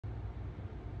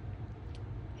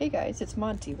Hey guys, it's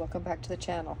Monty. Welcome back to the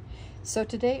channel. So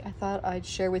today I thought I'd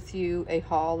share with you a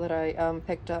haul that I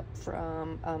picked up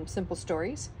from Simple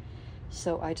Stories.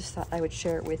 So I just thought I would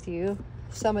share it with you.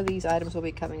 Some of these items will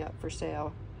be coming up for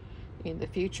sale in the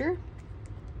future.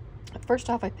 First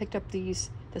off, I picked up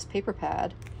this paper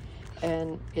pad,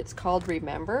 and it's called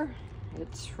Remember.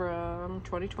 It's from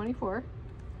 2024.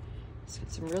 It's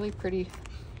got some really pretty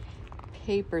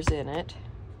papers in it.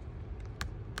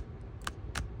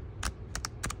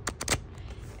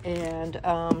 And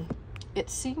it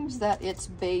seems that it's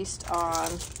based on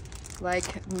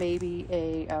like maybe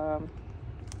a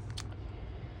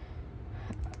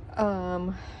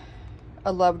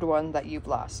loved one that you've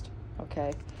lost.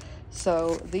 Okay,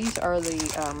 so these are the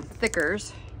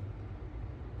thickers,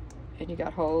 and you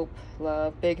got hope,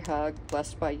 love, big hug,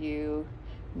 blessed by you,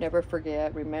 never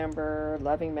forget, remember,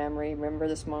 loving memory, remember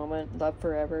this moment, love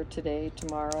forever, today,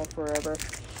 tomorrow, forever.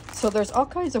 So there's all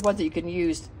kinds of ones that you can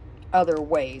use other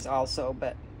ways also,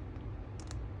 but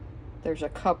there's a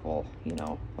couple, you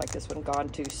know, like this one, gone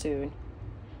too soon,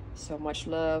 so much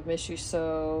love, miss you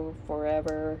so,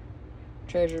 forever,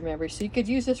 treasure memory. So you could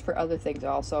use this for other things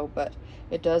also, but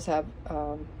it does have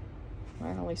I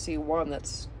only see one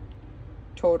that's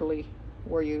totally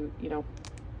where you know,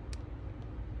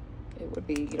 it would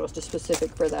be, you know, it's just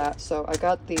specific for that. So I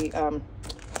got the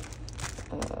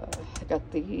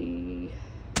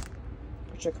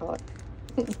what you call it,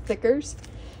 thickers.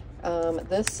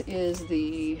 This is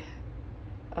the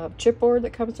chipboard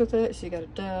that comes with it. So you got a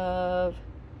dove,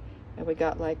 and we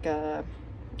got like a,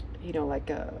 you know, like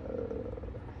a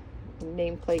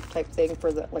nameplate type thing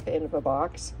for the, like the end of a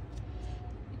box.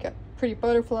 You got pretty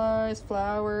butterflies,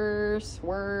 flowers,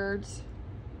 words,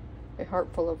 a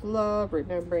heart full of love,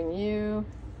 remembering you,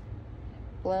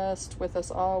 blessed with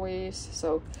us always.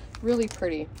 So really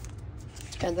pretty.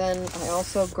 And then I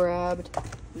also grabbed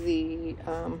the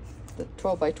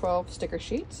 12 by 12 sticker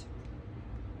sheets.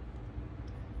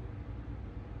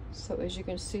 So as you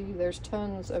can see, there's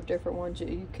tons of different ones that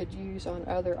you could use on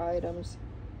other items.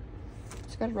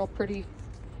 It's got a real pretty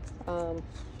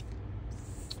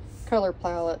color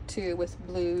palette too, with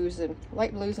blues and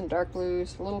light blues and dark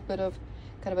blues, a little bit of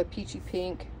kind of a peachy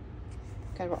pink,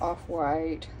 kind of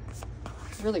off-white,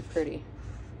 really pretty.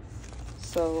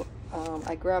 So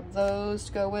I grabbed those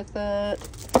to go with it.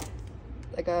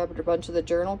 I grabbed a bunch of the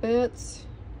journal bits.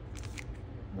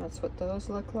 That's what those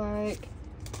look like.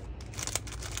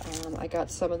 I got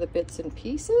some of the bits and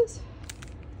pieces.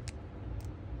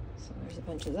 So there's a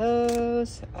bunch of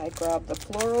those. I grabbed the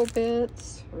floral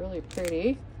bits, really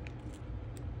pretty.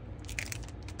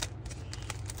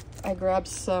 I grabbed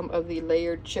some of the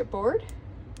layered chipboard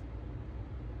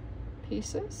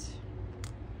pieces.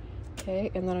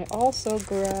 Okay, and then I also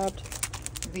grabbed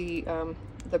the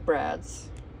brads.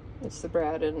 It's the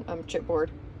brad and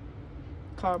chipboard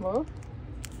combo.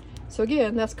 So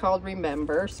again, that's called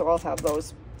Remember. So I'll have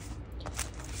those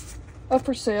up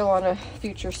for sale on a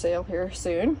future sale here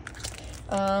soon.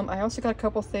 I also got a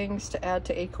couple things to add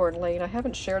to Acorn Lane. I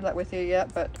haven't shared that with you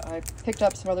yet, but I picked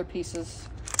up some other pieces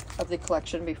of the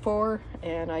collection before,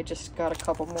 and I just got a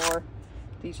couple more.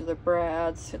 These are the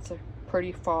brads. It's a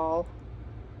pretty fall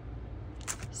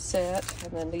set,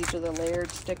 and then these are the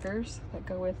layered stickers that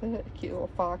go with it. A cute little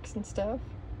fox and stuff,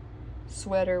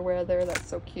 sweater weather, that's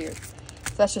so cute.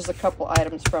 So that's just a couple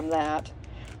items from that.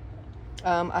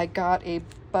 I got a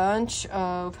bunch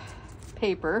of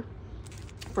paper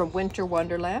from Winter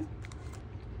Wonderland,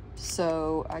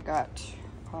 so I got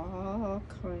all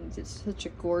kinds. It's such a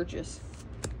gorgeous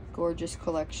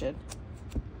collection.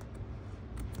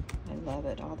 I love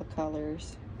it, all the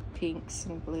colors, pinks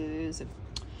and blues, and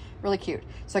really cute.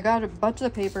 So I got a bunch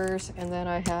of the papers, and then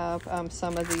I have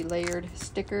some of the layered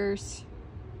stickers,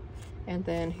 and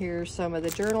then here's some of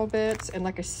the journal bits. And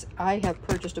like I have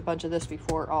purchased a bunch of this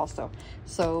before also,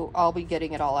 so I'll be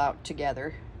getting it all out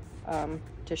together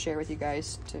to share with you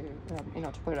guys, to you know,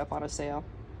 to put it up on a sale.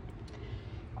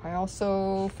 I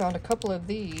also found a couple of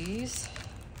these,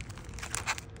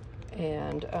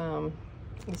 and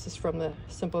this is from the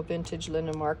Simple Vintage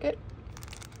Linen Market.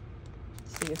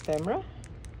 It's the ephemera.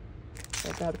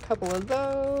 I got a couple of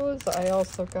those. I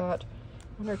also got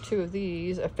one or two of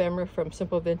these ephemera from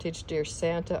Simple Vintage Dear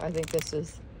Santa. I think this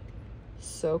is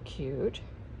so cute.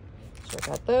 So I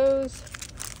got those.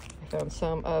 I found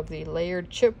some of the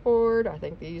layered chipboard. I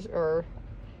think these are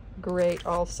great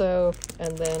also.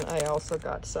 And then I also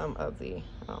got some of the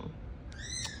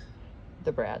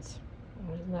brads.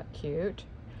 Isn't that cute?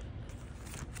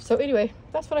 So anyway,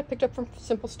 that's what I picked up from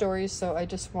Simple Stories. So I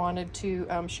just wanted to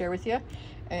share with you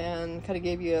and kind of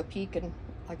give you a peek. And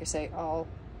like I say, I'll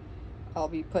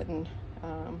be putting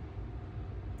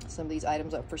some of these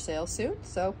items up for sale soon,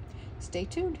 so stay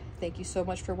tuned. Thank you so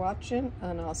much for watching,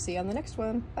 and I'll see you on the next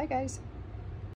one. Bye, guys.